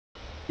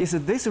It's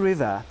this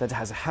river that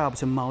has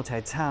helped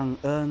Moutai town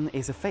earn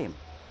its fame.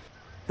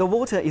 The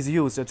water is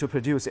used to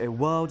produce a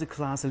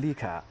world-class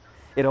liquor.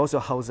 It also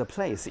holds a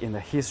place in the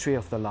history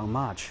of the Long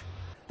March.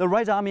 The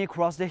Red Army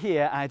crossed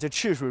here at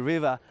Chishui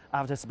River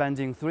after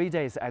spending 3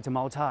 days at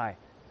Moutai.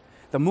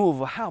 The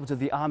move helped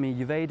the army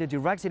evade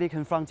directly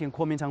confronting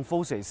Kuomintang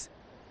forces.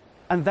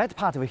 And that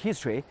part of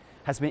history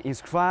has been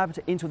inscribed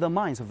into the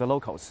minds of the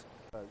locals.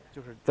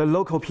 The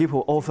local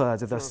people offered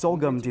the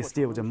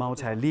sorghum-distilled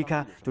Moutai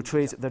liquor to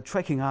treat the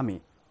trekking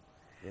army.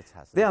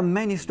 There are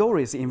many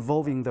stories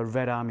involving the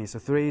Red Army's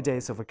 3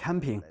 days of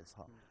camping.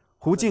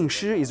 Hu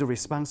Jingshi is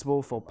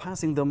responsible for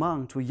passing them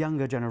on to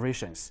younger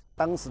generations.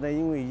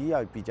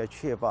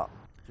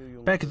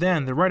 Back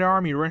then, the Red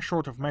Army ran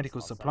short of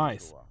medical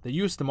supplies. They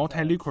used the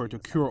Moutai liquor to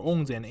cure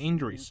wounds and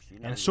injuries,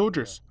 and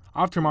soldiers,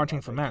 after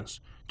marching for months,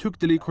 took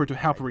the liquor to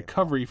help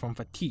recovery from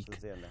fatigue.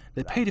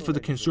 They paid for the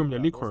consumed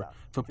liquor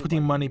for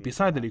putting money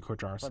beside the liquor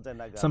jars.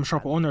 Some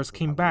shop owners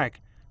came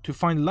back to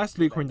find less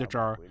liquor in the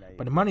jar,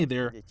 but money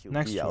there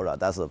next to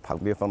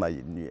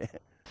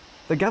it.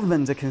 The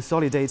government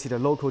consolidated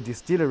local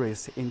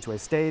distilleries into a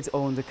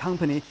state-owned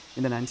company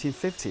in the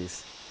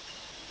 1950s.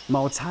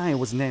 Moutai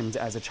was named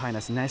as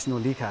China's national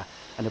liquor,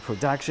 and the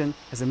production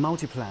has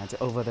multiplied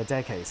over the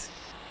decades.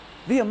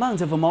 The amount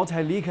of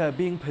Moutai liquor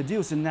being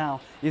produced now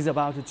is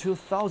about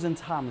 2,000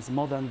 times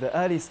more than the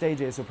early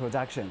stages of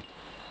production.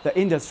 The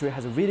industry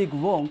has really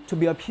grown to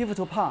be a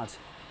pivotal part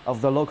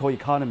of the local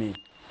economy.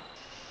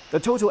 The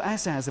total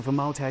assets of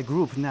Moutai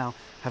Group now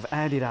have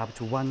added up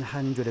to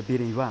 100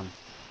 billion yuan.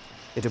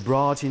 It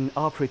brought in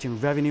operating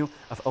revenue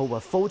of over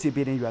 40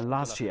 billion yuan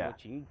last year.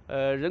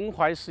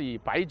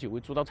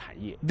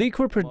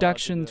 Liquor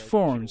production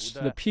forms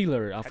the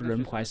pillar of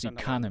Renhuai's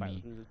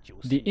economy.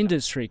 The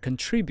industry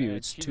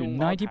contributes to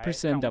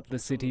 90% of the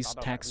city's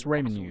tax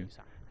revenue,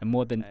 and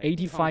more than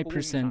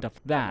 85% of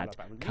that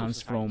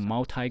comes from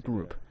Moutai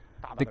Group.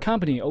 The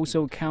company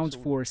also accounts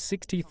for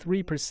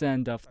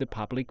 63% of the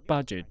public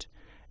budget.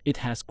 It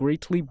has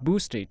greatly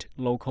boosted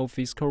local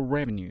fiscal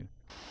revenue.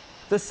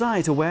 The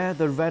site where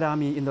the Red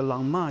Army in the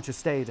Long March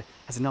stayed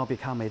has now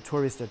become a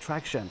tourist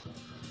attraction.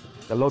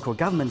 The local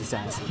government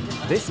says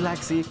this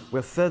legacy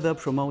will further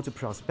promote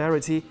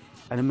prosperity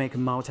and make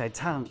Moutai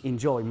town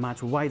enjoy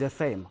much wider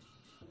fame.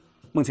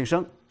 孟庆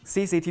生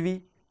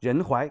 ，CCTV，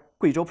 仁怀，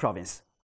贵州 Province。